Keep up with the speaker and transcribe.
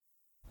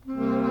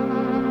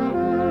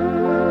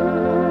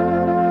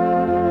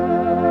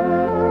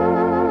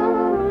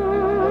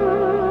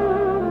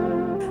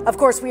Of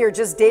course, we are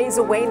just days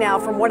away now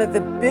from one of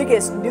the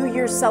biggest New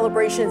Year's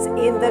celebrations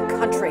in the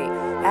country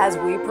as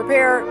we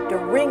prepare to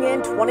ring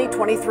in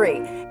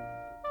 2023.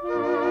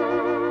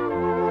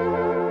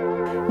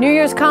 New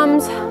Year's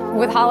comes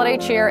with holiday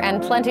cheer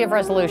and plenty of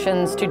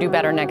resolutions to do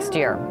better next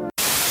year.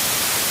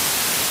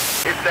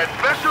 It's that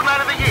special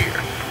night of the year,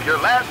 your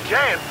last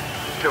chance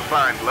to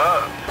find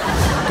love.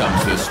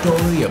 Comes the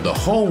story of the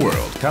whole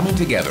world coming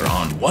together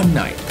on one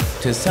night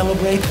to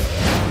celebrate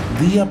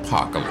the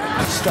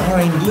apocalypse,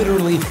 starring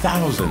literally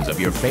thousands of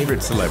your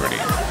favorite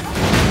celebrities.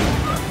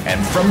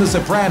 And from The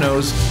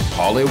Sopranos,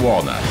 Paulie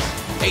Walnuts.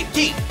 Hey,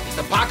 T, it's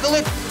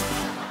apocalypse?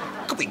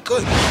 Could be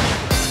good.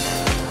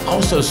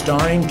 Also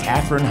starring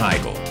Katherine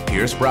Heigl,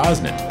 Pierce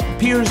Brosnan,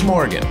 Piers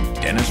Morgan,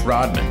 Dennis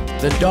Rodman,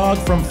 the dog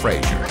from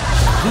Frasier.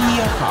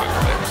 The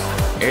apocalypse.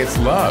 It's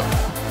love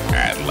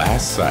at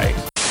last sight.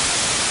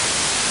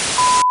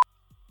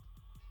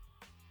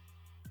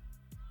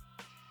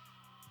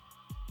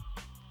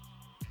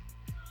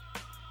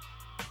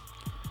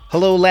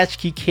 Hello,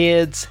 Latchkey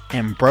kids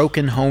and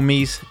broken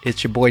homies.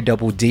 It's your boy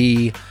Double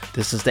D.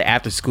 This is the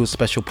After School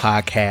Special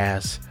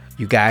Podcast.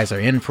 You guys are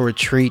in for a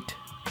treat.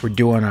 We're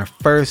doing our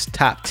first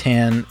top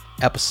 10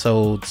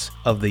 episodes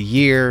of the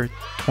year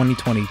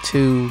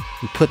 2022.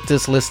 We put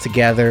this list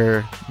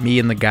together, me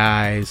and the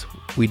guys.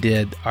 We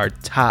did our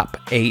top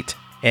 8,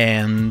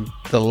 and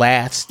the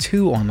last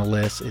 2 on the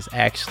list is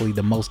actually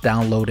the most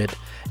downloaded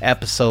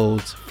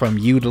episodes from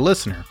you, the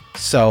listener.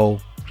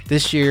 So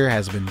this year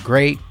has been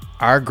great.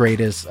 Our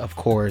greatest, of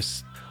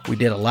course. We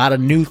did a lot of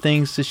new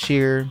things this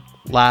year,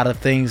 a lot of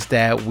things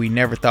that we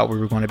never thought we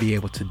were going to be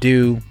able to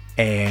do,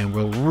 and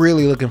we're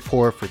really looking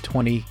forward for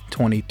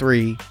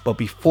 2023. But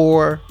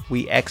before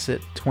we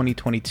exit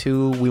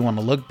 2022, we want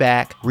to look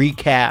back,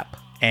 recap,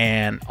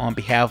 and on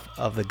behalf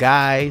of the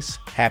guys,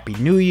 Happy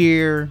New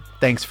Year.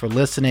 Thanks for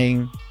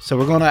listening. So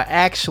we're going to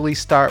actually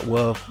start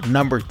with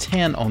number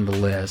 10 on the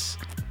list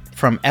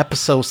from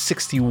episode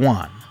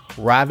 61,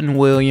 Robin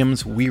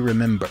Williams, We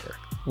Remember,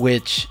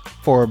 which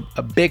for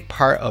a big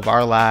part of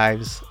our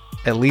lives,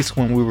 at least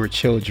when we were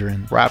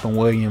children, Robin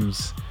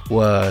Williams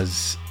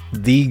was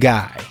the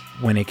guy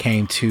when it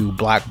came to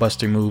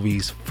blockbuster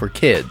movies for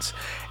kids.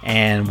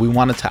 And we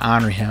wanted to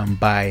honor him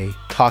by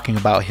talking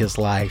about his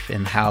life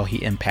and how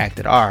he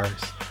impacted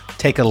ours.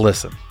 Take a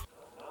listen.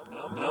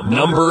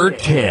 Number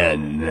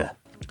 10.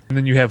 And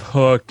then you have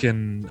Hook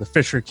and The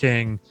Fisher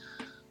King.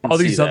 All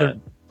these other,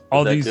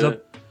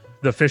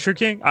 The Fisher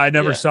King? I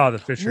never saw The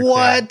Fisher King.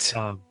 What?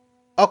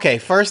 Okay,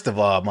 first of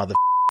all,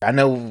 I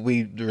know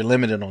we were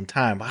limited on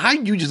time, but how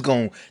you just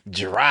gonna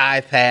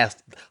drive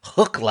past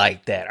Hook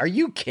like that? Are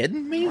you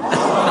kidding me? He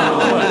had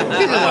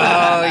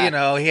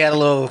a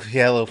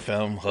little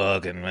film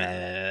Hook, and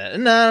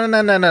no.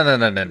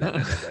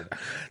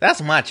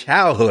 That's my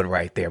childhood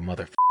right there,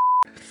 motherfucker.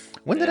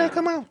 When did that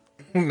come out?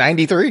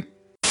 93.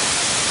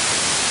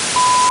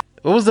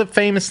 What was the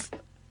famous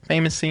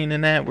scene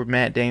in that where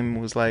Matt Damon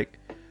was like,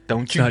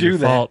 "Don't you do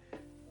that." Fault.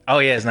 Oh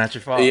yeah, it's not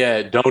your fault.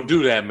 Yeah, don't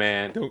do that,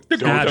 man. Don't do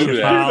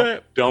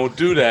that. Don't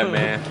do that,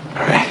 man.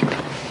 All right.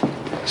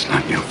 It's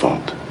not your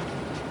fault.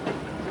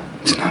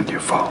 It's not your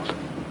fault.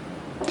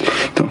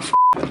 Don't f***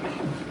 with me.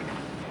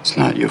 It's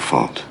not your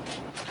fault.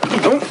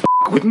 Don't f***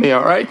 with me,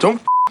 all right? Don't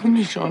f*** with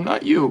me, Sean.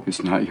 Not you.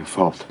 It's not your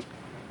fault.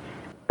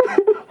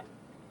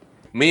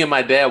 Me and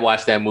my dad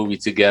watched that movie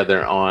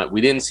together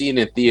we didn't see it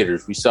in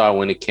theaters. We saw it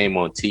when it came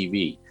on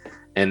TV.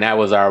 And that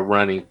was our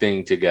running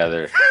thing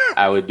together.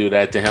 I would do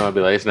that to him. I'd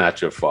be like, it's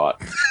not your fault.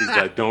 He's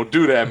like, don't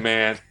do that,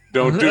 man.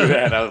 Don't do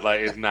that. I was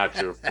like, it's not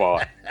your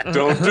fault.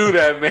 Don't do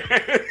that, man.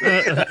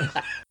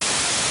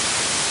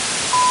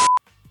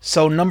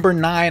 So number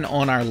 9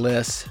 on our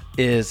list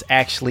is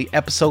actually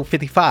episode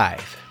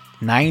 55,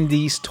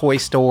 90s toy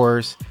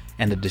stores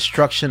and the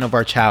destruction of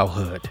our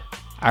childhood.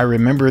 I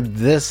remember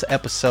this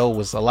episode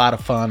was a lot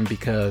of fun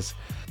because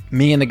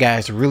me and the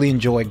guys really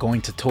enjoyed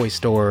going to toy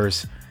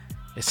stores,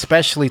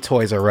 especially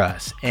Toys R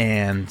Us,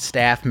 and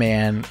Staff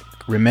Man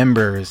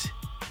remembers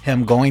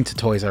him going to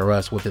Toys R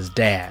Us with his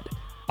dad.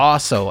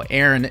 Also,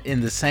 Aaron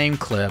in the same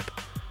clip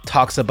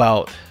talks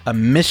about a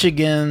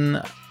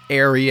Michigan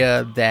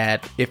area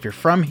that if you're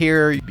from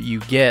here, you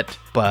get,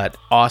 but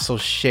also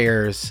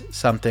shares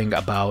something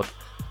about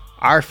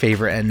our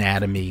favorite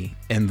anatomy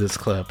in this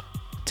clip.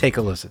 Take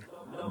a listen.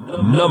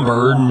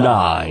 Number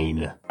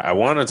 9. I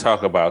want to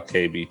talk about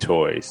KB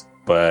Toys,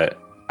 but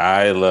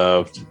I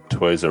loved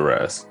Toys R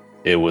Us.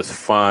 It was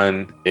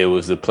fun. It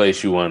was the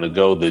place you want to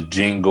go. The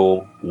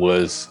jingle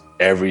was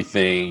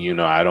everything.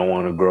 I don't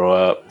want to grow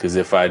up, because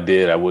if I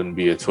did, I wouldn't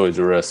be a Toys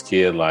R Us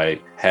kid.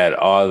 Like, had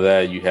all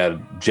that. You had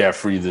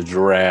Jeffrey the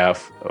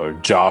giraffe, or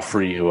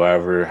Joffrey,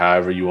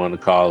 however you want to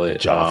call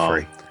it.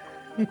 Joffrey.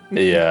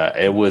 Yeah,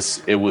 it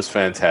was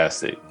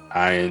fantastic.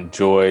 I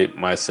enjoyed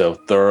myself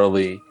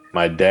thoroughly.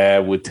 My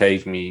dad would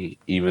take me,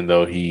 even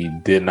though he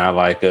did not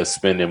like us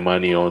spending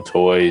money on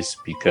toys,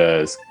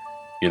 because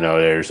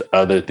there's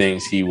other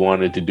things he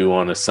wanted to do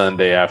on a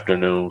Sunday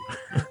afternoon,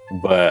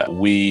 but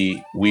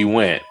we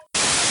went.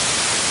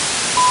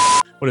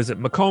 What is it?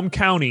 Macomb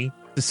County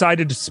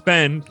decided to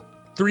spend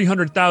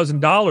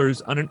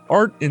 $300,000 on an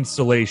art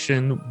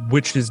installation,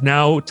 which is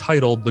now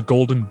titled The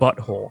Golden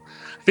Butthole.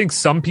 I think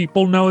some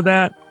people know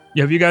that.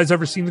 Have you guys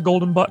ever seen The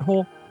Golden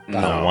Butthole? No.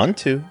 I want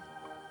to.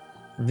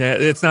 Yeah,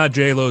 it's not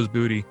J-Lo's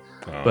booty,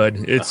 but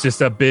it's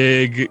just a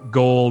big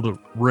gold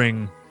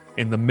ring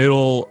in the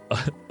middle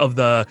of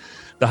the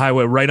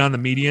highway, right on the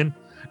median.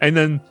 And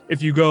then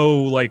if you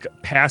go like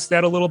past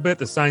that a little bit,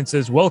 the sign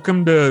says,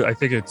 welcome to, I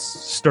think it's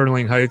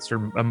Sterling Heights or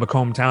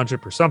Macomb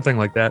Township or something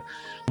like that.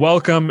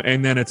 Welcome.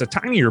 And then it's a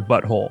tinier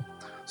butthole.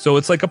 So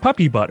it's like a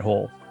puppy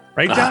butthole.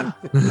 Right, John?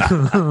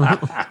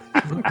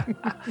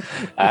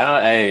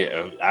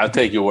 I'll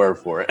take your word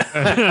for it.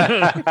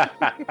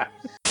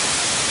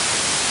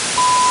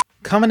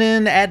 Coming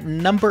in at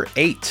number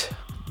 8.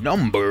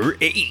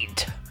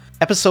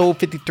 Episode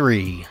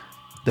 53.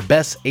 The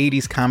Best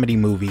 80s Comedy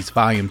Movies,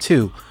 Volume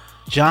 2.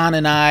 John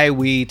and I,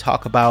 we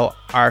talk about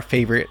our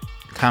favorite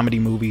comedy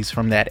movies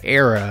from that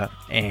era,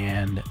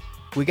 and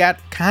we got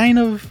kind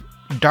of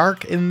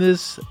dark in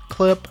this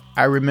clip.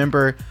 I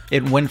remember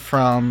it went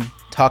from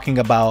talking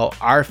about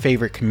our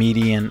favorite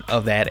comedian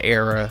of that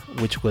era,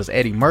 which was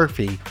Eddie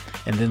Murphy,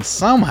 and then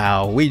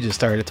somehow we just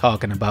started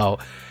talking about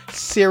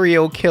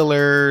serial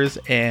killers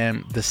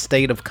and the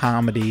state of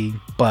comedy,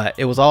 but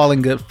it was all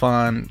in good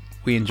fun.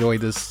 We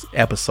enjoyed this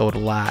episode a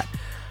lot.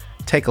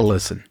 Take a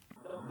listen.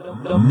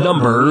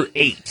 Number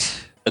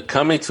 8.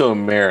 Coming to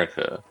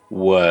America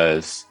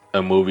was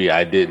a movie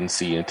I didn't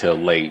see until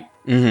late.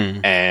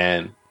 Mm-hmm.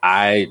 And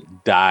I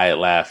died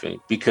laughing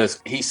because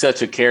he's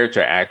such a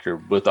character actor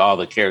with all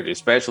the characters,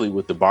 especially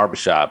with the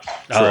barbershop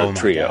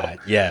trio. God,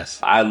 yes.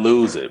 I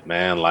lose it,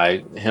 man.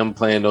 Like him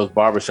playing those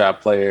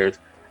barbershop players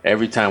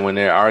every time when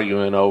they're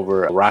arguing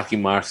over Rocky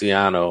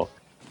Marciano.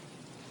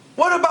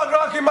 What about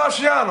Rocky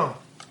Marciano?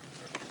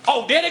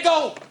 Oh, there they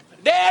go.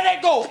 There they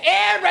go.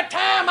 Every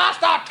time I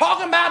start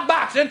talking about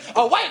boxing,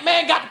 a white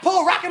man got to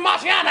pull Rocky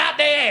Marciano out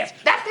their ass.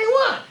 That's the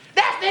one.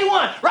 That's the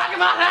one. Rocky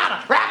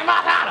Marciano. Rocky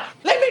Marciano.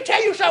 Let me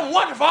tell you something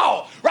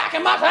wonderful. Rocky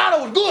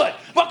Marciano was good,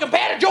 but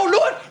compared to Joe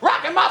Louis,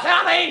 Rocky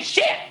Marciano ain't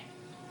shit.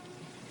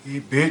 He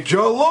beat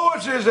Joe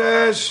Louis's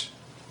ass.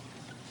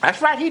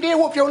 That's right. He did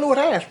whoop Joe Louis'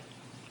 ass.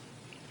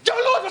 Joe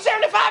Louis was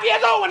 75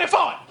 years old when they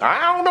fought.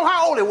 I don't know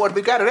how old he was, but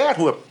he got his ass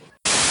whooped.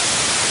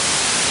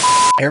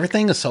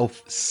 Everything is so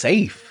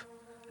safe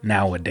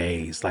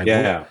nowadays. Like,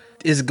 yeah.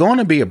 It's going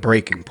to be a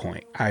breaking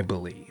point, I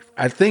believe.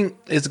 I think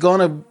it's going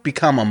to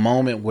become a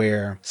moment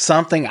where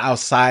something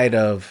outside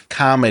of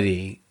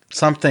comedy,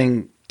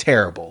 something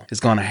terrible is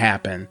going to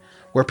happen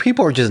where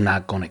people are just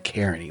not going to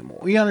care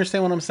anymore. You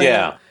understand what I'm saying?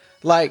 Yeah.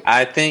 Like,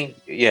 I think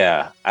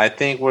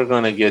we're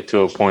going to get to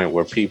a point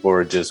where people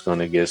are just going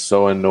to get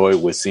so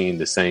annoyed with seeing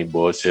the same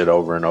bullshit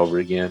over and over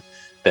again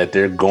that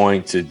they're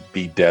going to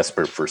be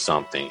desperate for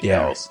something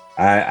else.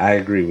 I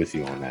agree with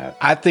you on that.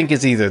 I think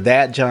it's either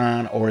that,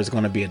 John, or it's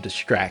going to be a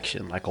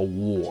distraction, like a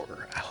war,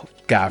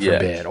 God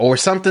forbid, or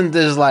something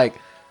that's like,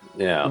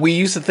 we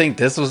used to think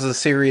this was a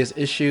serious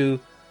issue,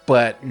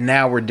 but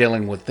now we're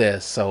dealing with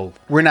this, so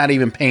we're not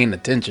even paying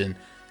attention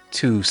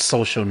to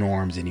social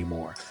norms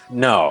anymore.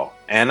 No.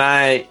 And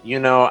I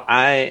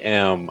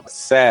am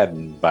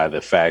saddened by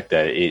the fact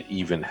that it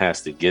even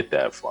has to get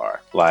that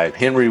far. Like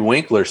Henry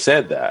Winkler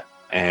said that,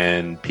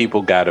 and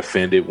people got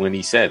offended when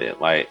he said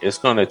it. Like, it's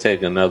going to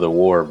take another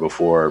war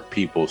before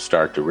people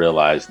start to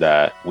realize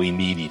that we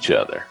need each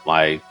other.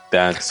 Like,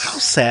 that's... How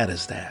sad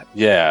is that?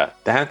 Yeah,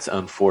 that's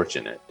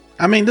unfortunate.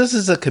 I mean, this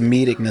is a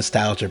comedic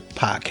nostalgia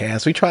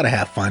podcast. We try to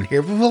have fun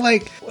here,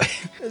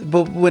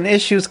 but when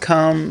issues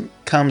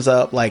comes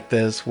up like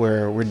this,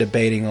 where we're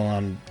debating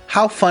on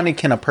how funny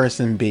can a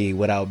person be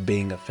without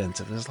being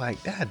offensive, it's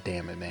like, God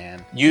damn it,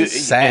 man. It's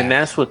sad. And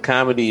that's what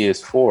comedy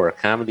is for.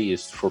 Comedy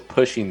is for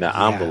pushing the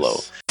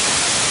envelope.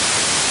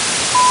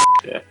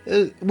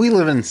 Yeah. We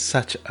live in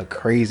such a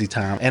crazy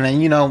time, and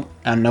then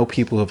I know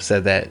people have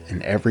said that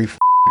in every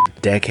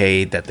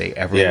decade that they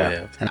ever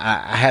lived, and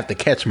I have to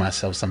catch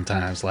myself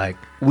sometimes. Like,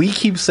 we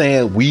keep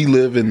saying we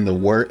live in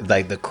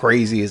the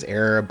craziest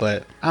era,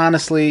 but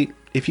honestly,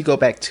 if you go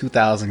back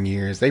 2,000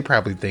 years, they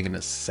probably thinking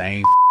the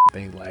same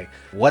thing. Like,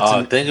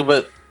 think of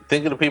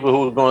the people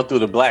who were going through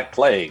the Black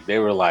Plague. They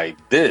were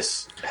like,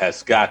 this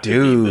has got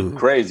to be the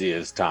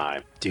craziest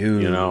time,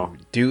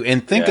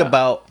 and think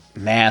about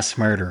mass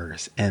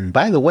murderers. And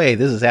by the way,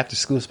 this is After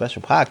School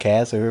Special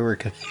Podcast, where we're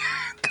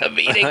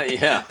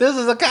comedic. This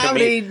is a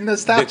comedy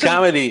nostalgia.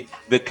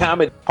 The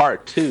comedy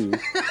part 2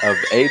 of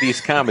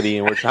 80s comedy,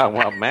 and we're talking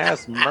about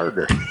mass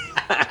murder.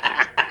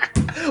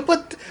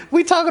 But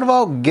we talking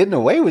about getting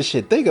away with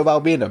shit. Think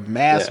about being a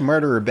mass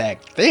murderer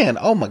back then.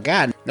 Oh my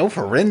God. No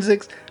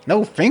forensics,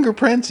 no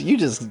fingerprints. You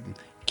just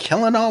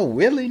killing all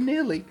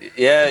willy-nilly.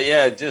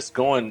 Yeah, just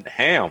going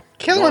ham.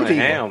 Killing people.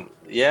 Ham.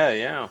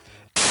 Yeah.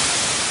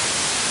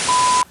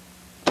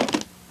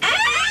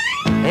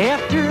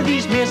 After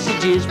these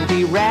messages, we'll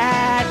be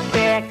right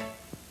back.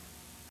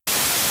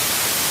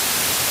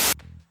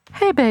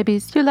 Hey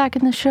babies, you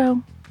liking the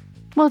show?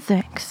 Well,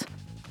 thanks.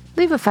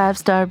 Leave a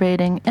 5-star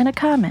rating and a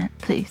comment,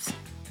 please.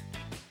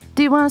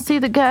 Do you want to see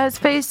the guys'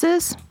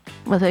 faces?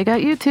 Well, they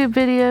got YouTube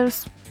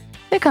videos.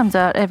 It comes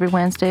out every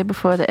Wednesday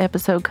before the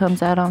episode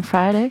comes out on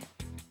Friday.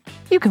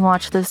 You can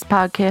watch this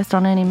podcast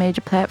on any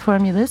major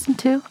platform you listen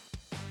to.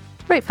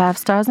 Rate 5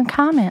 stars and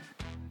comment.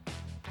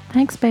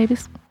 Thanks,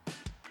 babies.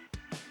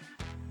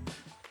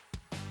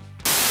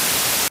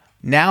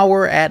 Now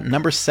we're at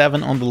number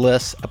 7 on the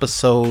list,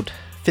 episode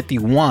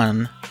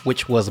 51,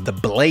 which was the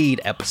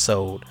Blade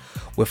episode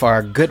with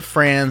our good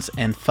friends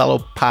and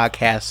fellow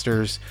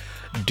podcasters,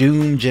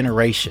 Doom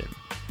Generation,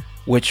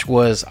 which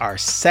was our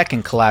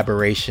second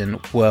collaboration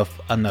with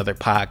another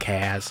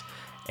podcast.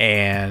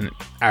 And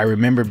I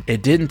remember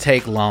it didn't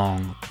take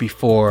long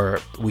before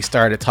we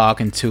started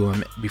talking to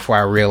him, before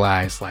I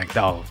realized, like,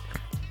 oh,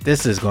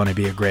 this is going to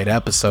be a great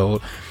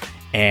episode.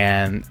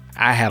 And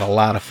I had a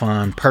lot of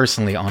fun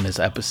personally on this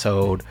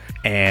episode,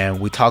 and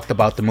we talked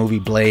about the movie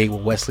Blade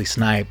with Wesley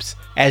Snipes.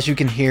 As you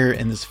can hear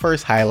in this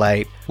first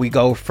highlight, we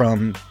go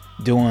from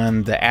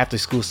doing the after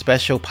school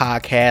special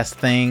podcast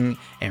thing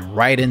and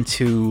right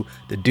into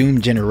the Doom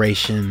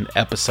Generation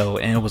episode,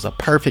 and it was a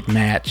perfect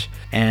match.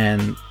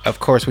 And of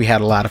course, we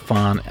had a lot of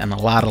fun and a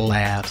lot of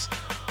laughs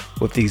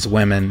with these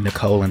women,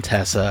 Nicole and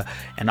Tessa.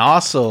 And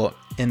also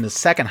in the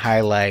second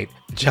highlight,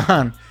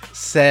 John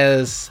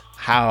says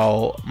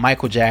how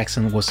Michael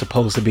Jackson was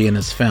supposed to be in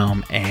this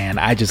film, and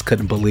I just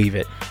couldn't believe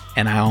it,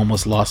 and I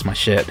almost lost my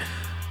shit.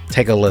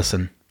 Take a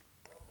listen.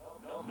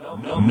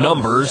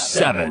 Number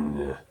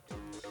 7.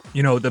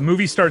 You know, the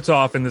movie starts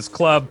off in this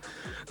club.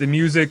 The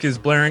music is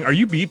blaring. Are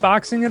you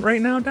beatboxing it right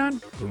now,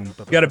 Don? You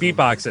got to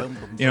beatbox it.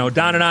 You know,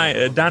 Don and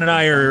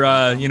I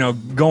are,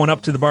 going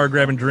up to the bar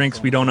grabbing drinks.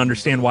 We don't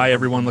understand why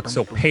everyone looks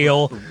so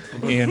pale,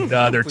 and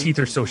their teeth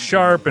are so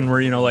sharp. And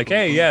we're, like,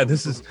 hey, yeah,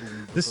 this is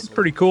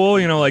pretty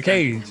cool. Like,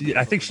 hey,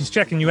 I think she's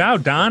checking you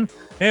out, Don.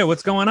 Hey,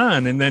 what's going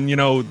on? And then,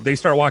 they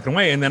start walking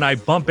away, and then I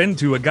bump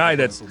into a guy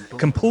that's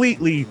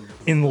completely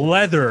in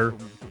leather,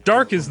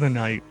 dark as the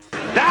night.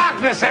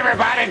 Darkness,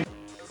 everybody!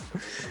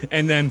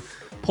 And then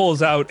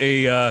pulls out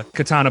a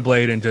katana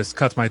blade and just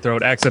cuts my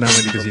throat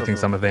accidentally because he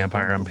thinks I'm a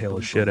vampire. I'm pale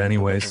as shit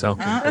anyway. So,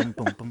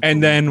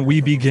 and then we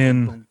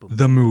begin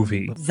the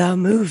movie. The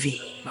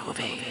movie.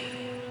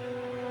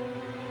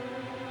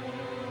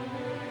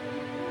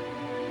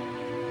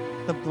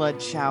 The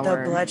blood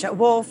shower.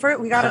 Well,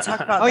 we got to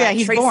talk about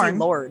he's Tracy born.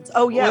 Lords.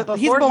 Oh, yeah, well,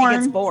 before he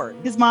gets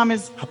born. His mom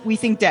is, we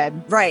think,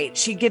 dead. Right.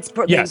 She gets,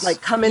 yes. They,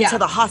 come into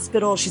the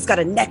hospital. She's got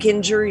a neck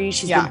injury.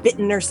 She's been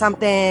bitten or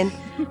something.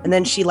 And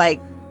then she,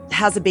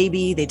 has a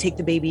baby. They take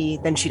the baby.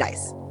 Then she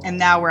dies. And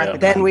now we're at the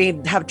Then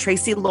we have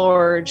Tracy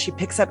Lord. She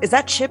picks up, is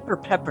that Chip or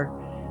Pepper?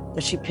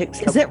 That she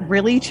picks up. Is it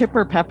really Chip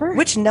or Pepper?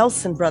 Which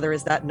Nelson brother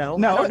is that? No,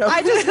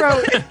 I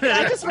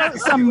just wrote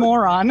some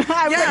moron.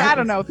 I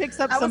don't know. Picks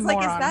up some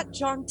moron. Is that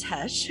John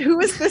Tesh? Who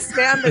is this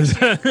man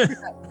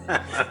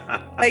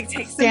that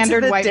takes standard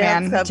him to the white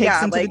man club?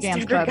 takes him to the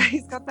dance club?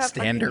 He's got that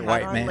standard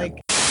white on,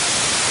 man.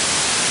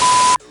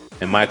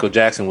 And Michael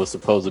Jackson was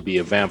supposed to be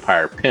a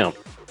vampire pimp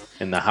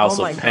in the House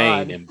of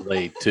Pain in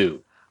Blade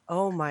 2.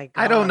 Oh my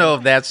God! I don't know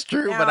if that's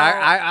true, but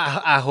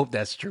I hope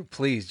that's true.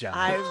 Please, John.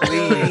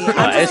 Please.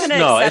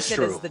 It's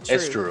true.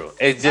 It's true.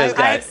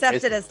 I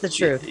accept it as the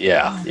truth.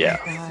 Yeah,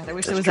 God, I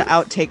wish there was an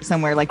outtake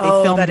somewhere, like they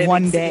filmed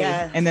one day,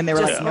 and then they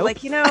were nope.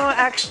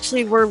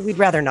 Actually, we'd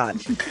rather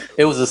not.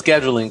 It was a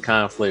scheduling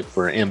conflict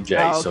for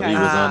MJ, so he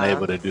was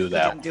unable to do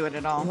that. Didn't do it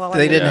at all. Well,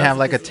 they didn't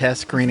have a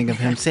test screening of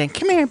him saying,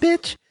 "Come here,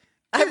 bitch."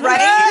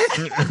 Right?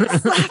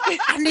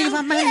 I need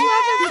my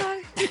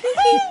man.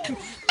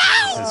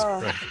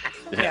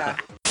 Yeah.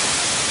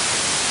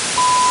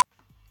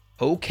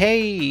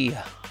 Okay,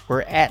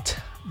 we're at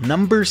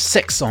number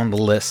 6 on the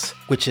list,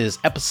 which is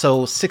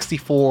episode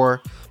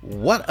 64,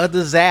 What a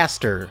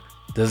Disaster,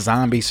 the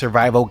Zombie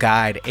Survival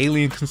Guide,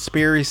 Alien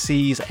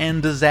Conspiracies,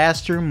 and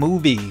Disaster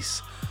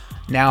Movies.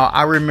 Now,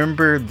 I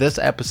remember this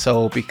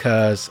episode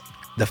because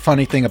the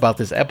funny thing about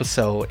this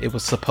episode, it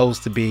was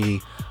supposed to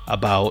be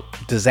about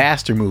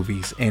disaster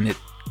movies, and it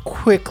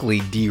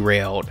quickly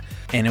derailed.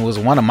 And it was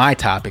one of my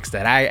topics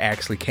that I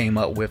actually came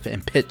up with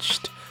and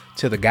pitched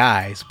to the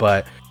guys,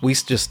 but we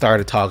just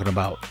started talking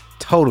about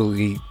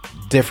totally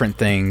different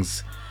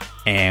things,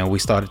 and we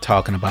started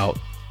talking about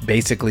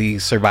basically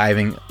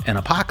surviving an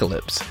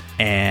apocalypse.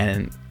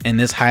 And in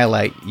this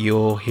highlight,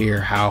 you'll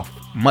hear how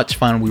much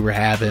fun we were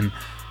having.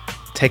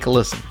 Take a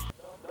listen.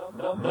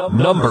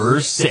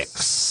 Number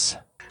 6.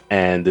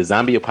 And the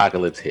zombie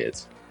apocalypse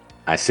hits.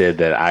 I said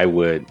that I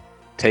would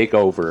take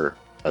over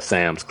a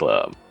Sam's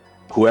Club.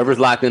 Whoever's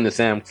locked in the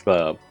Sam's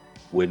Club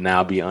would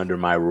now be under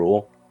my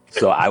rule.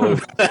 So I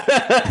would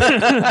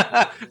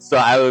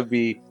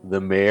be the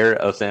mayor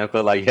of Sam's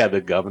Club, like you have the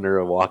governor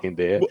of Walking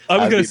Dead. Well, I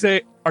was going to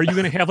say, are you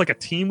going to have a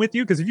team with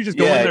you? Because if you just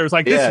go in there, it's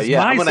like, this is my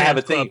I'm gonna have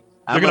a Sam's team. Club.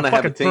 They're going to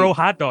fucking throw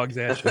hot dogs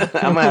at you.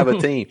 I'm going to have a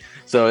team.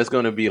 So it's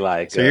going to be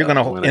like... So you're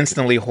going to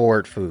instantly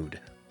hoard food.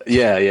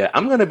 Yeah.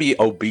 I'm going to be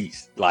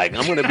obese. Like,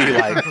 I'm going to be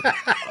like...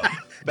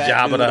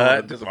 Jabba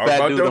the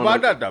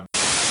Hutt.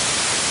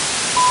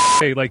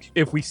 Hey, like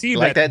if we see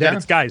that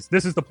it's, guys,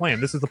 this is the plan.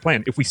 This is the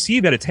plan. If we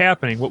see that it's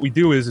happening, what we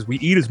do is we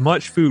eat as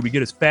much food, we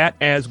get as fat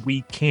as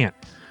we can.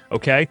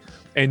 Okay.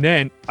 And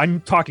then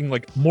I'm talking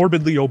like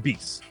morbidly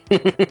obese. I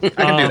can do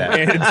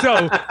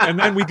that. And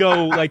then we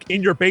go like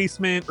in your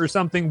basement or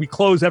something. We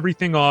close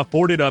everything off,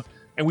 board it up,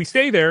 and we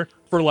stay there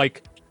for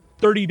like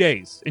 30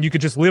 days. And you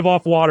could just live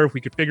off water if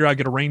we could figure out,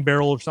 get a rain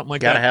barrel or something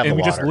like Gotta that. have And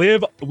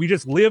the we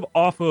just live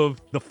off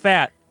of the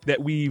fat that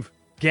we've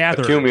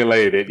gathered.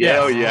 Accumulated. Yes.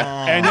 Yeah, oh,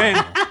 yeah. And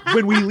then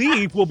when we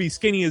leave, we'll be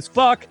skinny as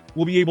fuck.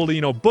 We'll be able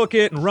to, book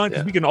it and run.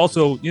 Because we can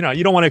also, you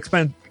don't want to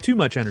expend too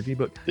much energy,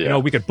 but,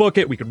 we could book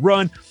it, we could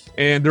run,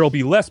 and there'll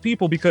be less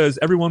people because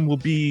everyone will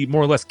be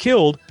more or less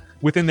killed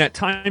within that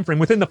time frame.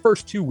 Within the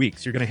first 2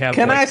 weeks, you're going to have.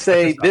 Can I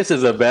say this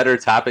is a better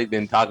topic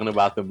than talking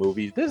about the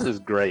movies? This is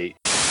great.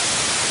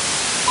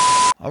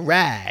 All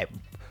right.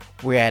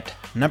 We're at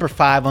number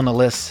 5 on the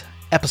list,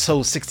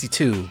 episode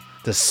 62.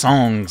 The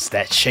Songs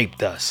That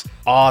Shaped Us,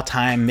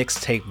 All-Time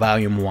Mixtape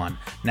Volume 1.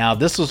 Now,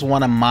 this was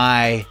one of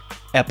my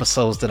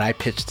episodes that I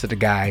pitched to the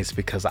guys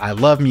because I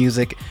love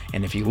music,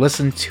 and if you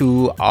listen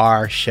to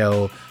our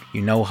show,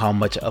 you know how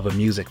much of a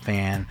music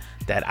fan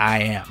that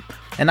I am.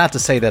 And not to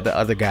say that the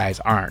other guys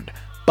aren't,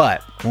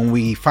 but when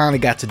we finally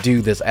got to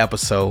do this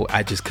episode,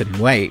 I just couldn't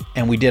wait,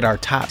 and we did our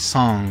top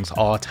songs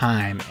all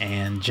time,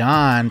 and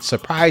John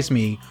surprised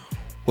me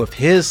with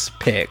his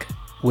pick,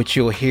 which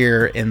you'll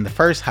hear in the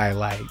first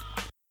highlight.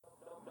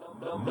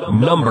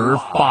 Number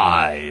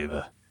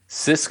 5.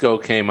 Cisco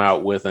came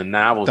out with a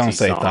novelty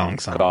song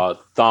called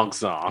Thong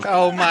Song.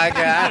 Oh my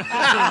God.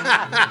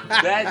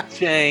 That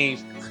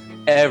changed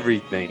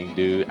everything,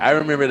 dude. I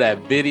remember that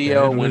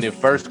video when it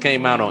first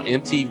came out on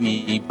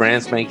MTV,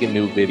 brand spanking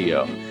new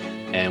video.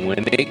 And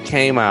when it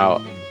came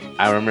out,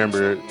 I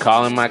remember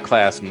calling my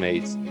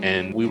classmates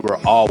and we were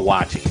all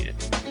watching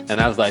it. And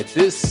I was like,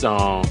 this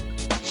song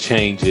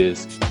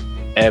changes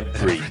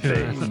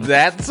everything.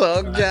 That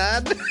song,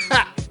 John?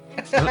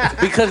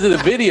 Because of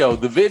the video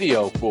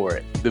for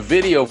it. The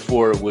video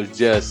for it was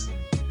just,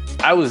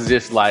 I was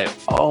just like,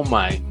 oh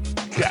my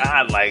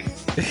God, like,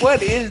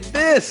 what is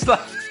this?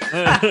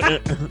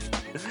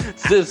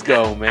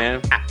 Cisco,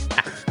 man.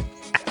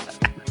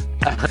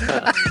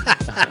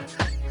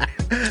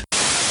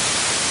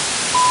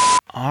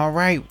 All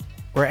right,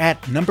 we're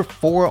at number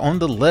 4 on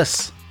the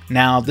list.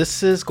 Now,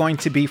 this is going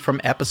to be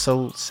from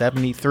episode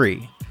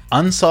 73.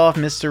 Unsolved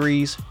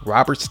Mysteries,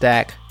 Robert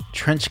Stack,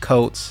 Trench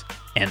Coats,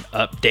 and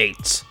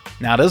Updates.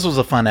 Now, this was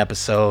a fun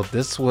episode.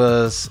 This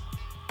was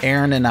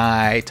Aaron and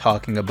I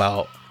talking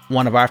about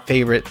one of our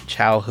favorite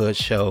childhood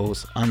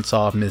shows,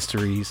 Unsolved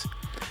Mysteries.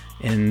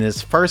 In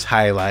this first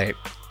highlight,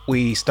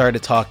 we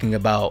started talking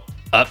about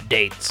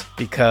updates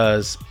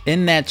because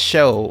in that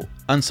show,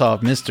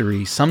 Unsolved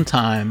Mysteries,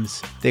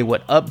 sometimes they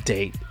would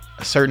update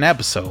a certain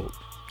episode.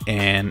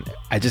 And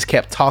I just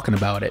kept talking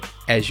about it,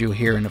 as you'll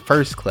hear in the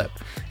first clip.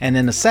 And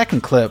in the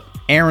second clip,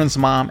 Aaron's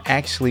mom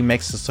actually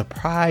makes a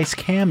surprise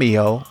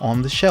cameo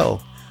on the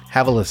show.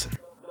 Have a listen.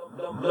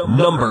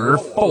 Number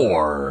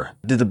 4.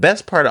 The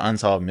best part of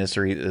Unsolved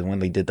Mysteries is when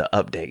they did the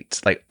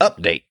updates. Like,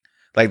 update.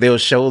 Like, they'll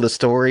show the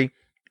story,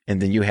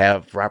 and then you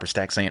have Robert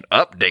Stack saying,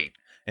 update.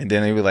 And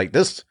then they were like,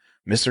 this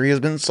mystery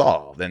has been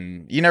solved.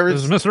 And you never...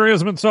 This mystery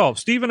has been solved.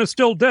 Stephen is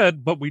still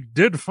dead, but we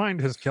did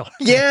find his killer.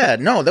 Yeah,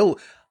 no, though.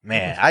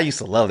 Man, I used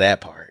to love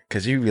that part.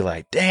 Because you'd be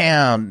like,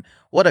 damn,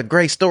 what a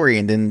great story.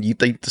 And then you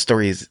think the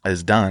story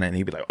is done, and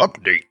he'd be like,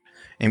 update.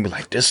 And be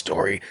like, this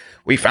story,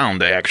 we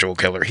found the actual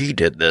killer. He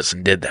did this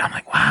and did that. I'm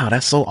like, wow,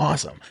 that's so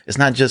awesome. It's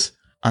not just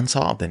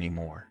unsolved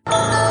anymore.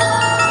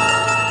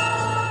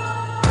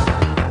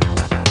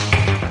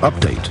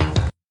 Update.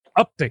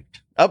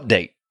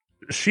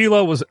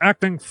 Sheila was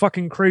acting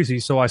fucking crazy,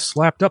 so I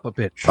slapped up a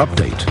bitch.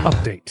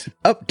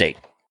 Update.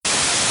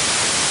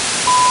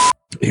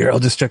 Here, I'll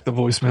just check the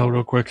voicemail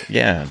real quick.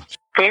 Yeah.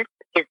 This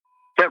is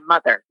your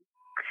mother.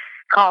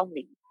 Call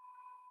me.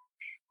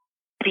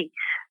 Please.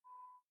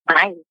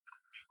 Bye.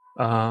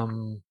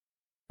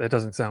 That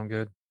doesn't sound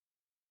good.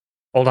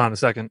 Hold on a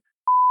second.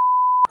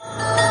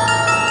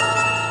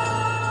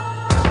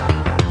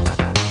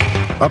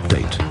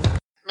 Update.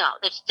 No,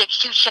 they're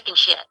chicken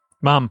shit.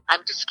 Mom, I'm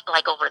just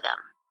like over them.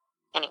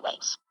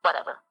 Anyways,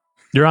 whatever.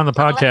 you're on the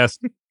podcast.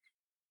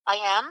 I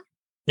am?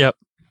 Yep.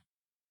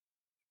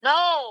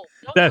 No,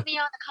 don't put me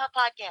on the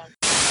podcast.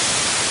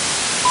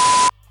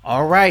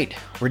 All right,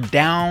 we're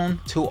down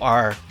to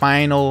our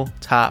final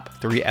top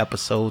 3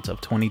 episodes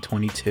of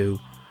 2022.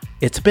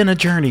 It's been a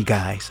journey,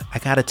 guys. I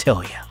gotta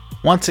tell you.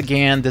 Once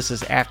again, this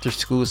is After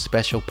School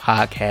Special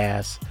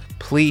Podcast.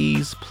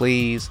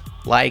 Please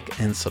like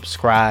and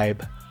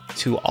subscribe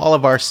to all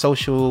of our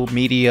social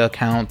media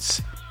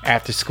accounts.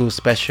 After School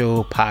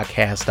Special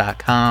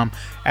Podcast.com,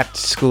 After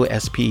School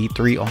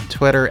SPE3 on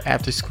Twitter,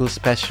 After School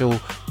Special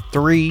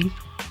 3.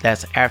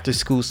 That's After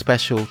School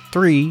Special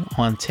 3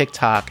 on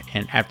TikTok,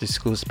 and After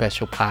School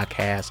Special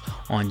Podcast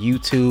on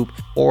YouTube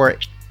or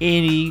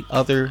any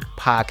other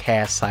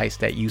podcast sites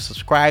that you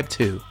subscribe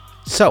to.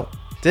 So,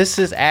 this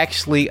is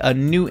actually a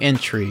new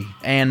entry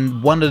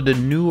and one of the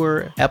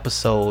newer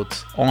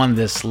episodes on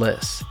this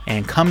list.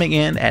 And coming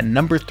in at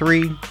number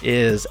 3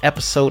 is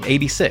episode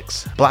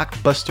 86,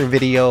 Blockbuster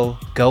Video,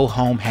 Go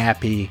Home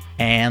Happy,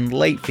 and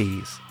Late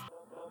Fees.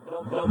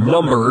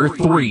 Number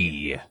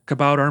 3.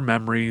 About our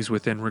memories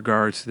within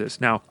regards to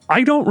this. Now,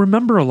 I don't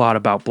remember a lot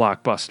about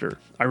Blockbuster.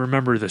 I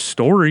remember the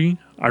story.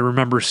 I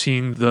remember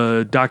seeing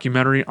the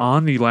documentary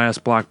on the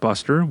last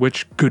Blockbuster,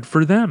 which good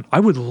for them. I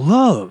would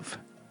love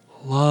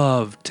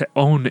to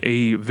own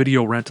a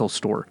video rental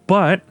store,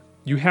 but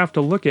you have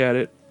to look at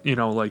it,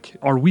 like,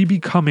 are we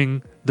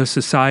becoming the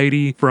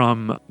society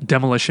from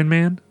Demolition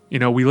Man?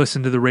 We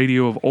listen to the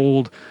radio of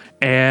old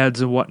ads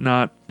and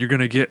whatnot. You're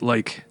going to get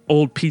like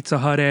old Pizza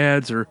Hut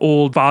ads or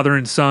old father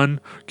and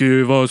son,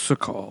 give us a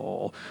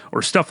call,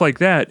 or stuff like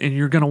that. And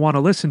you're going to want to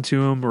listen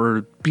to them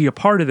or be a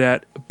part of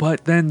that.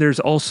 But then there's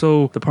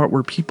also the part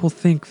where people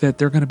think that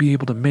they're going to be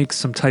able to make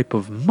some type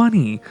of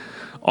money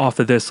off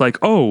of this. Like,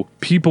 oh,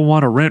 people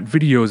want to rent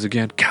videos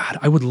again. God,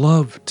 I would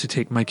love to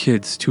take my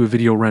kids to a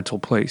video rental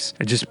place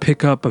and just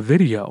pick up a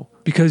video,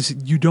 because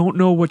you don't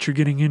know what you're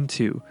getting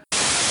into.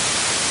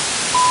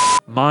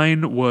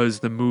 Mine was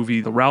the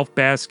movie The Ralph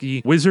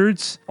Bakshi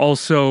Wizards,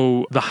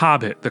 also The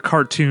Hobbit, the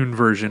cartoon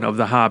version of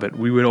The Hobbit.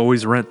 We would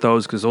always rent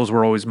those because those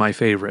were always my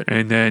favorite.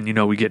 And then,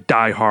 we get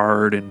Die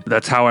Hard, and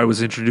that's how I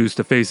was introduced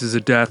to Faces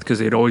of Death, because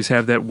they'd always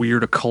have that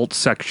weird occult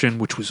section,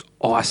 which was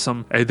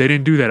awesome. And they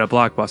didn't do that at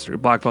Blockbuster.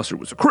 Blockbuster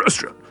was a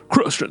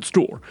Christian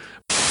store.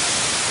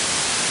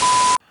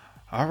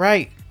 All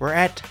right, we're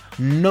at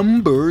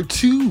number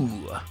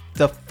 2.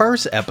 The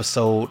first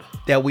episode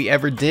that we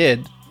ever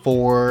did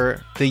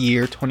for the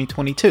year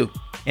 2022,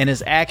 and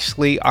is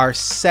actually our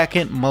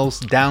second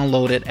most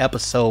downloaded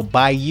episode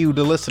by you,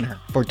 the listener,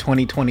 for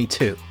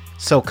 2022.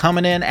 So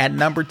coming in at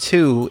number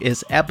 2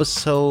 is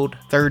episode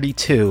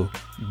 32,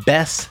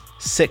 Best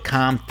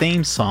Sitcom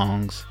Theme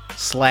Songs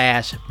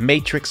 /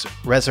 Matrix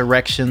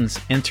Resurrections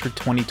Enter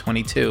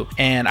 2022.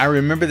 And I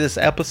remember this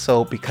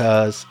episode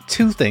because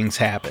 2 things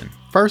happened.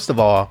 First of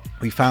all,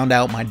 we found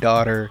out my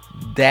daughter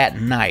that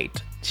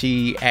night,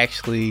 she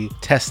actually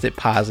tested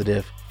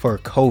positive for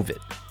COVID.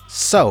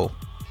 So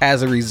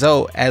as a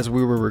result, as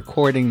we were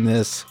recording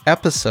this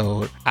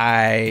episode,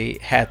 I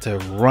had to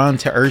run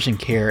to urgent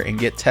care and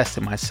get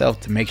tested myself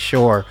to make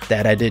sure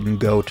that I didn't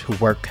go to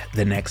work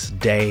the next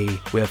day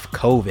with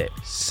COVID.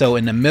 So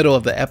in the middle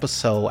of the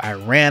episode, I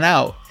ran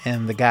out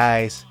and the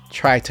guys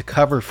tried to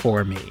cover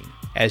for me,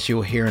 as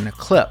you'll hear in the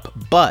clip.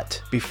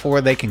 But before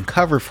they can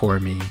cover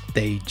for me,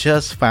 they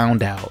just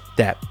found out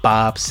that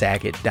Bob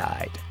Saget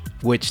died,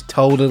 which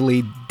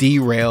totally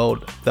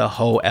derailed the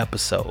whole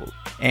episode.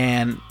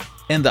 And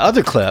in the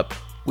other clip,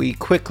 we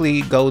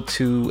quickly go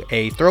to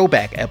a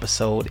throwback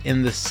episode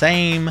in the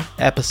same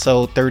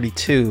episode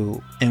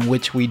 32, in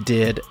which we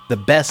did the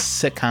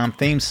best sitcom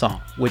theme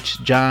song,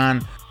 which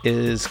John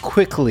is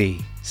quickly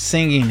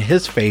singing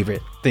his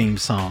favorite theme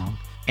song.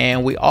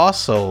 And we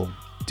also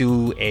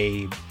do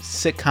a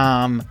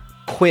sitcom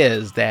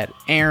quiz that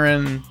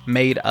Aaron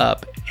made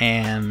up,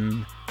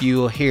 and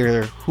you'll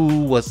hear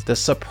who was the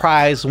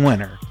surprise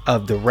winner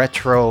of the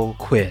retro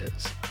quiz.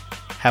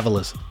 Have a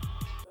listen.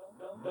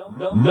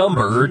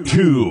 Number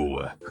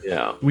 2.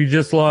 Yeah. We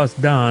just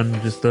lost Don,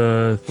 just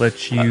to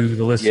let you,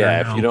 the listener,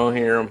 Yeah, know. if you don't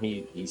hear him,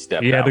 he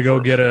stepped out. He had to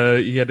go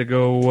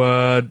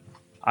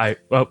first.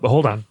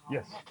 hold on.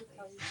 Yes.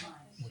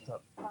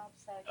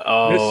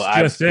 Oh,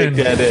 I just picked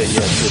in. that up. Yes,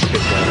 just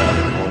picked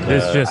that up.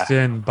 This just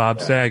in,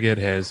 Bob Saget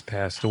has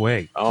passed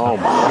away. Oh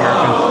my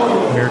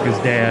God. America's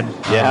dad.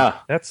 Yeah.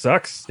 That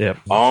sucks. Yep.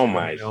 Oh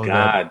my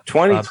God.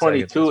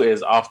 2022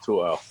 is off to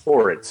a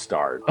horrid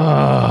start.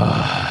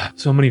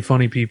 So many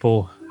funny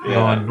people.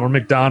 Norm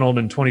Macdonald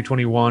in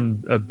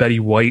 2021, Betty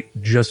White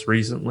just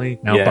recently.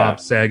 Now Bob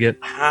Saget.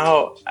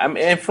 How? I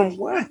mean, and from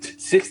what?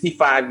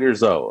 65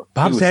 years old.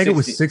 Bob Saget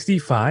was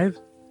 65?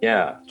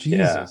 Yeah. Jesus.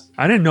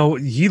 Yeah. I didn't know.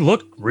 He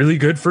looked really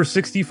good for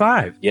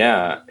 65.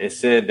 Yeah. It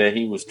said that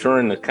he was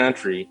touring the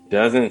country.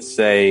 Doesn't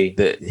say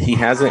that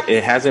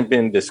it hasn't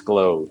been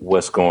disclosed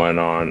what's going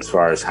on as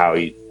far as how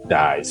he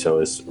died. So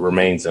it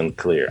remains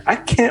unclear. I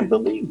can't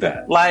believe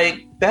that.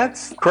 Like,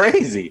 that's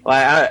crazy.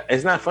 Like,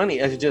 it's not funny.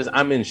 It's just,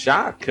 I'm in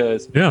shock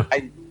because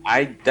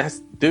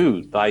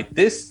dude, like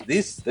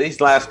these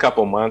last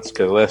couple months,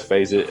 because let's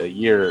face it, a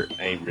year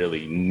ain't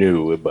really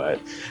new, but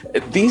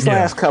these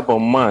last couple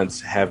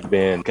months have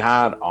been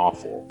god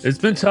awful. It's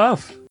been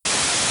tough.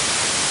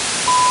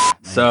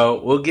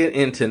 So we'll get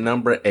into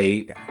number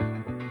 8.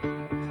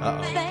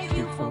 Thank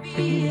you for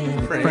being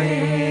a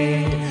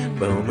friend.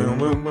 Boom, boom,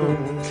 boom,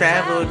 boom.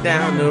 Travel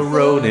down the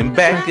road and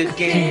back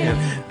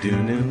again. Do,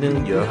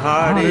 your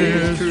heart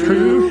is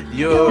true.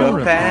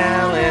 You're a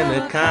pal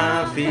and a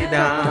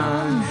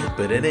confidant.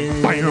 But it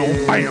is.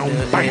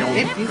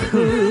 If you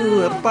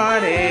threw a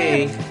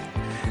party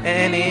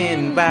and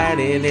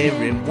invited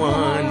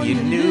everyone you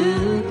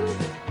knew,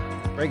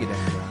 break it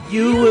down.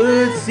 You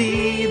would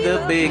see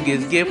the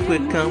biggest gift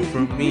would come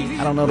from me.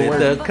 I don't know the with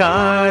word. a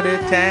card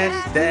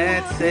attached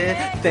that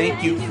said,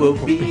 "Thank you for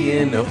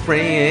being a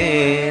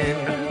friend."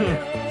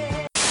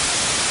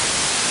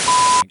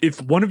 If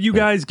one of you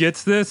guys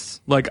gets this,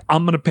 like,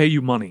 I'm going to pay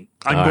you money.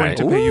 I'm going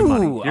to pay you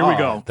money. Here we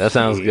go. That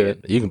sounds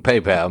good. You can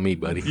PayPal me,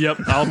 buddy. Yep,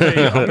 I'll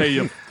pay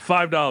you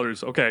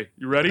 $5. Okay,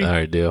 you ready? All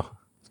right, deal.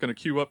 It's going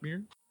to queue up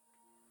here.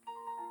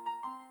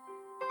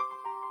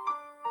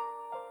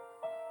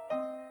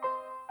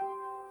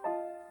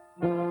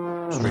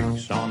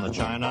 Streaks on the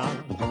china.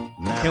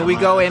 Can we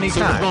go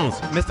anytime?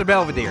 Mr.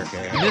 Belvedere.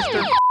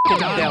 Mr.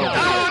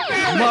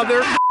 Belvedere.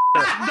 Mother.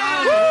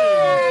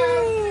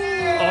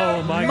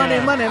 Oh my money,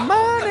 God. money,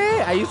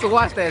 money. I used to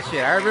watch that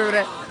shit. I remember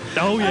that.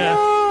 Oh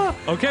yeah.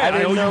 Okay, I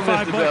didn't know owe you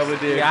 $5. Mr.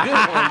 Belvedere. Yeah. Good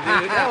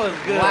one, dude. That was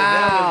good.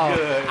 Wow. That was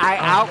good. I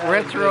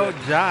out-retro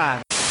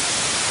John.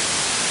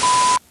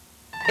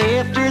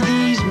 After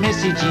these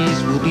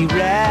messages, we'll be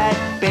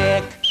right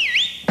back.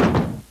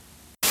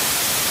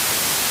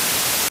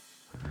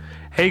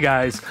 Hey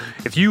guys,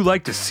 if you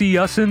like to see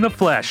us in the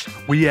flesh,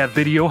 we have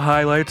video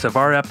highlights of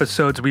our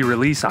episodes we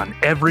release on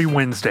every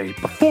Wednesday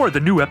before the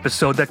new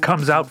episode that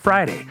comes out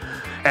Friday.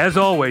 As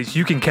always,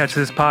 you can catch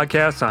this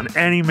podcast on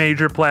any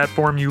major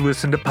platform you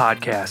listen to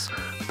podcasts.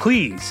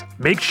 Please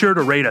make sure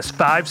to rate us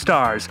 5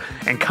 stars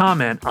and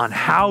comment on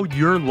how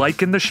you're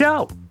liking the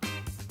show.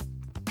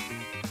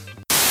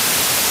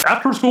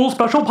 After School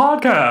Special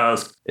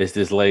Podcast. It's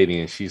this lady,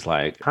 and she's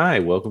like, "Hi,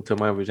 welcome to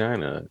my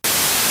vagina."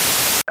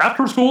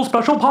 After School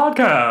Special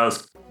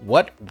Podcast.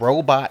 What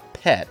robot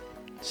pet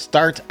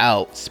starts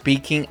out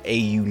speaking a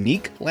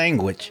unique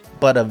language,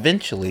 but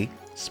eventually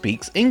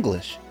speaks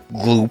English?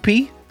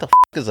 Gloopy? The f***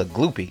 is a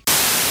gloopy?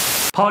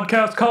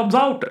 Podcast comes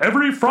out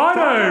every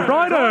Friday.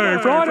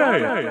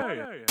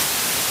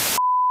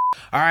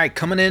 All right,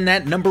 coming in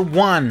at number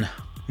one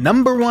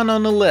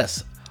on the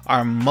list,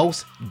 our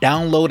most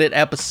downloaded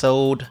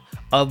episode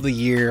of the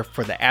year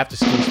for the After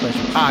School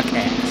Special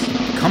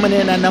Podcast. Coming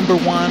in at number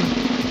one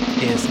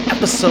is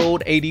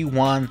episode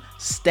 81,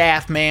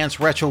 Staff Man's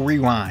Retro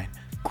Rewind,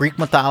 Greek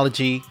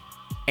Mythology,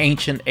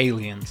 Ancient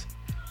Aliens.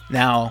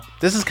 Now,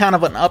 this is kind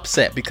of an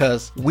upset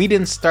because we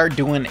didn't start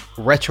doing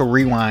retro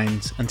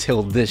rewinds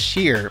until this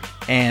year,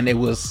 and it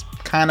was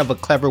kind of a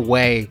clever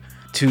way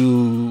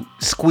to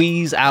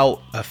squeeze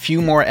out a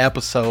few more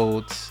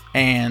episodes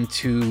and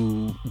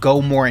to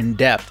go more in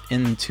depth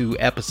into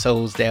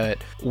episodes that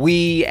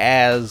we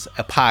as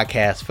a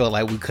podcast felt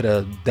like we could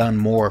have done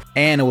more.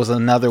 And it was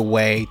another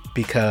way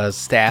because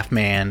Staff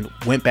Man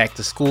went back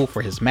to school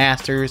for his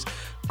master's.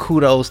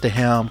 Kudos to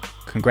him.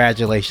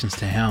 Congratulations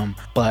to him.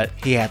 But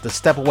he had to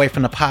step away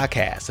from the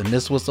podcast. And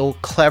this was a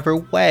clever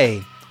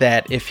way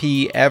that if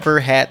he ever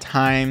had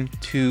time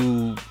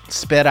to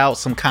spit out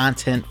some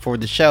content for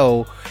the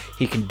show,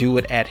 he can do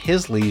it at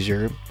his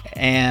leisure.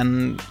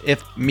 And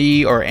if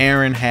me or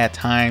Aaron had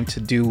time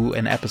to do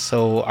an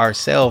episode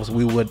ourselves,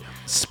 we would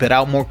spit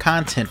out more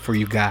content for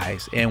you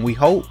guys. And we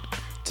hope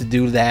to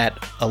do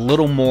that a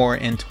little more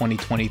in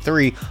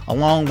 2023,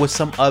 along with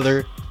some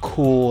other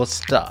cool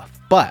stuff.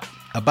 But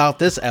about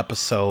this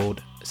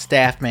episode,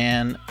 Staff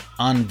Man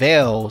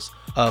unveils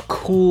a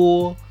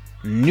cool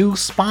new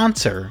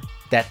sponsor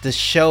that the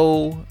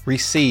show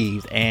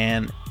received,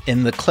 and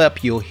in the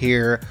clip you'll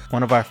hear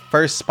one of our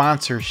first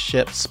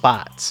sponsorship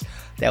spots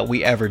that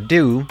we ever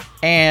do,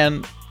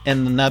 and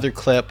in another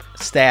clip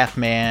Staff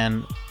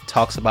Man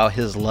talks about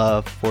his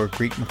love for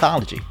Greek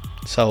mythology.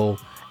 So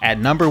at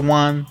number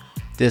one,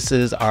 this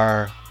is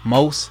our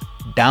most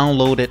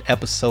downloaded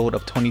episode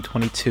of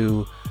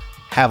 2022.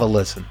 Have a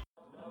listen.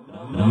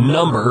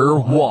 Number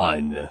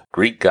 1.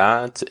 Greek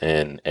gods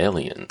and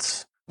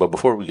aliens. But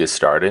before we get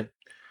started,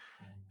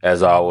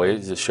 as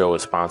always, the show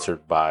is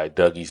sponsored by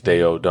Dougie's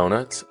Day-O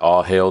Donuts.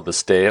 All hail the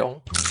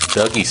stale.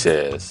 Dougie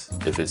says,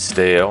 if it's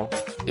stale,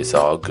 it's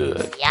all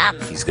good. Yum.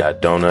 He's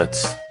got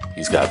donuts,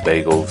 he's got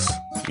bagels,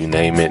 you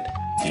name it,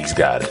 he's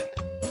got it.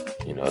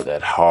 You know,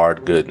 that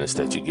hard goodness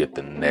that you get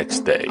the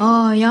next day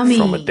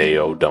from a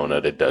Day-O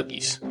donut at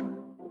Dougie's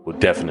will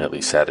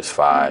definitely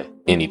satisfy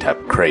any type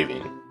of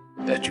craving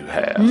that you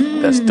have.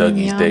 That's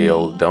Dougie's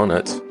Day-O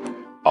Donuts.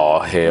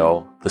 All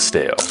hail the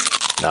stale.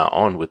 Now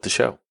on with the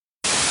show.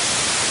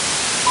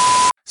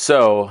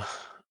 So,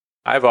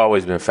 I've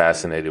always been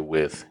fascinated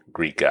with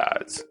Greek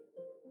gods.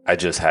 I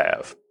just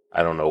have.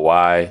 I don't know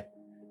why,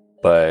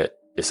 but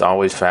it's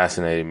always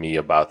fascinated me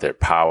about their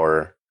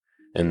power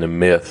and the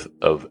myth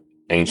of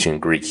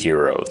ancient Greek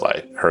heroes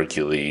like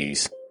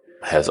Hercules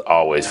has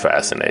always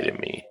fascinated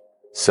me.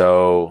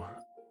 So,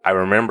 I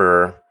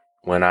remember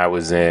when I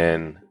was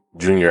in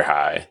junior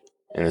high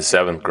in the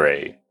 7th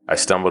grade, I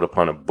stumbled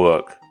upon a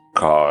book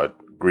called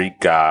Greek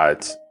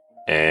Gods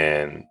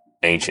and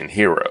Ancient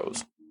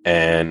Heroes.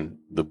 And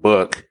the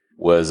book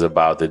was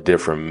about the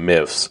different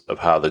myths of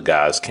how the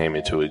gods came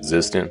into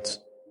existence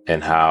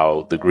and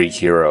how the Greek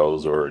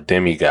heroes or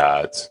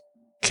demigods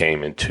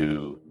came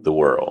into the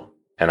world.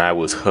 And I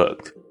was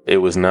hooked. It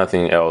was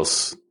nothing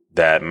else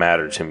that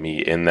mattered to me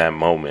in that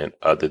moment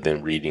other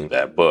than reading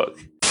that book.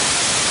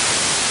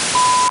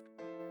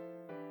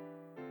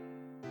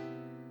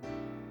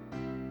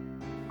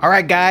 All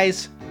right,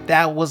 guys,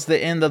 that was the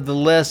end of the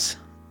list.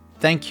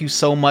 Thank you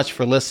so much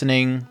for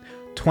listening.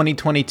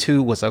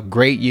 2022 was a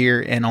great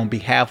year, and on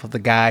behalf of the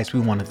guys, we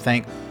want to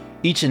thank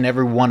each and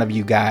every one of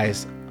you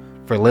guys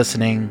for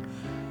listening.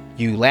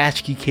 You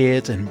latchkey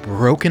kids and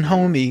broken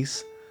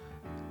homies,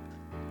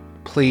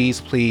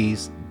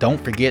 please don't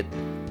forget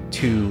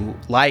to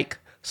like,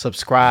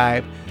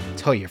 subscribe,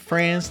 tell your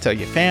friends, tell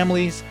your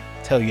families,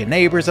 tell your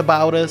neighbors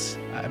about us.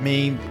 I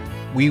mean,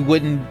 We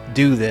wouldn't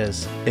do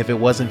this if it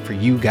wasn't for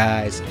you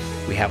guys.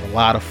 We have a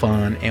lot of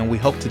fun, and we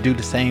hope to do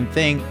the same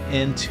thing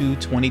into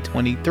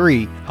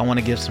 2023. I want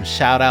to give some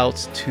shout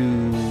outs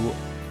to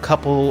a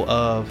couple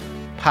of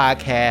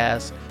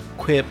podcasts.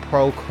 Quid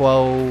Pro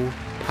Quo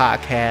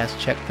podcast,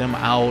 check them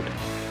out.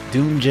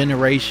 Doom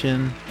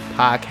Generation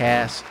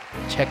podcast,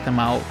 check them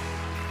out.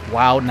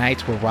 Wild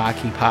Nights with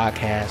Rocky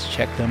podcast,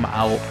 check them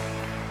out.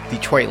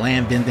 Detroit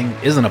Land Bending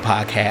isn't a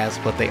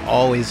podcast, but they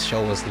always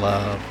show us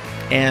love.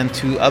 And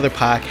to other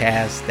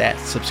podcasts that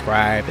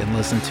subscribe and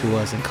listen to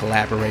us and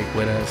collaborate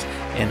with us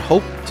and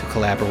hope to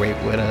collaborate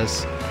with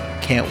us.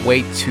 Can't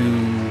wait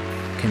to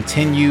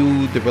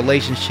continue the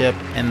relationship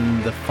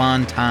and the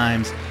fun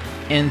times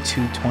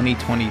into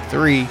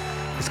 2023.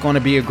 It's going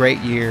to be a great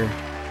year,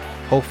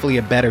 hopefully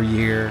a better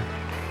year.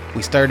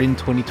 We started in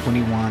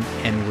 2021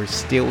 and we're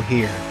still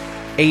here,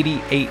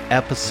 88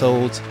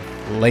 episodes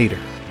later.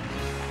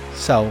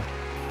 So,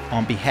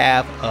 on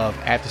behalf of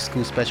After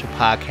School Special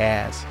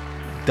Podcast,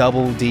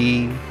 Double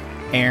D,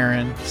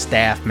 Aaron,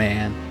 staff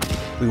man,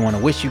 we want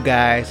to wish you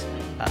guys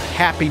a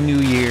happy new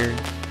year.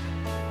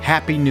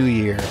 Happy new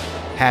year.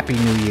 Happy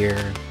new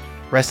year.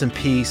 Rest in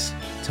peace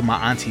to my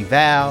auntie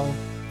Val.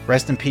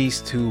 Rest in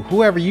peace to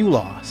whoever you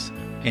lost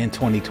in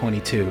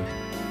 2022.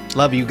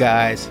 Love you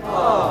guys.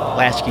 Aww.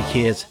 Latchkey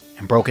Kids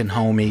and Broken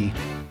Homie.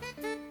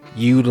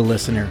 You, the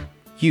listener.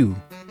 You.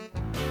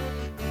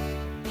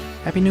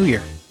 Happy New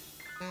Year.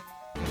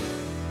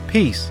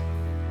 Peace.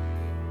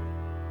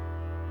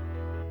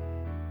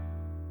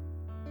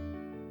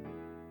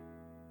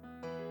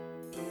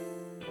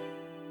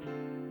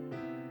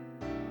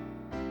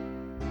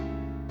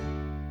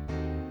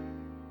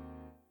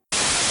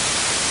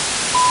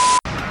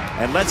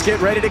 And let's get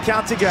ready to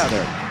count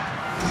together.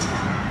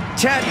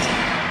 10,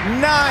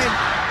 9,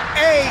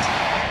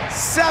 8,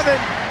 7,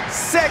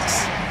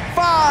 6,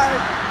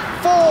 5,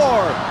 4,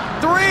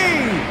 3,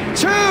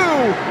 2,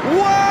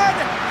 1.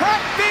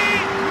 Happy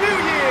New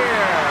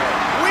Year!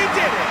 We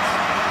did it!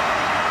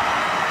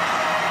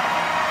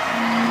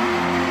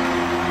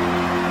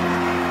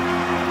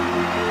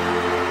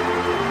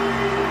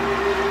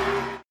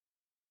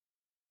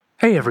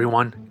 Hey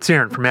everyone, it's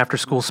Aaron from After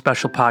School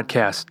Special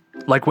Podcast.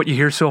 Like what you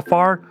hear so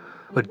far?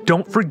 But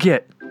don't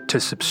forget to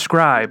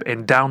subscribe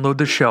and download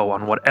the show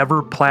on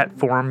whatever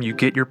platform you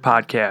get your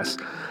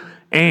podcasts.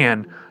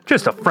 And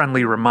just a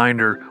friendly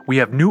reminder, we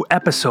have new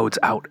episodes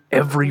out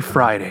every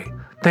Friday.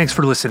 Thanks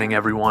for listening,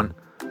 everyone.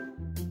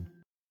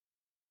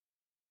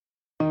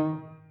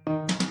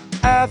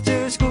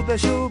 After School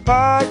Special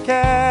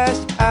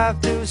Podcast.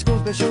 After School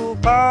Special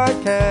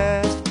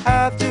Podcast.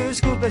 After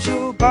School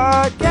Special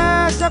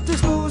Podcast. After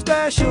School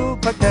Special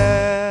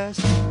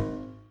Podcast.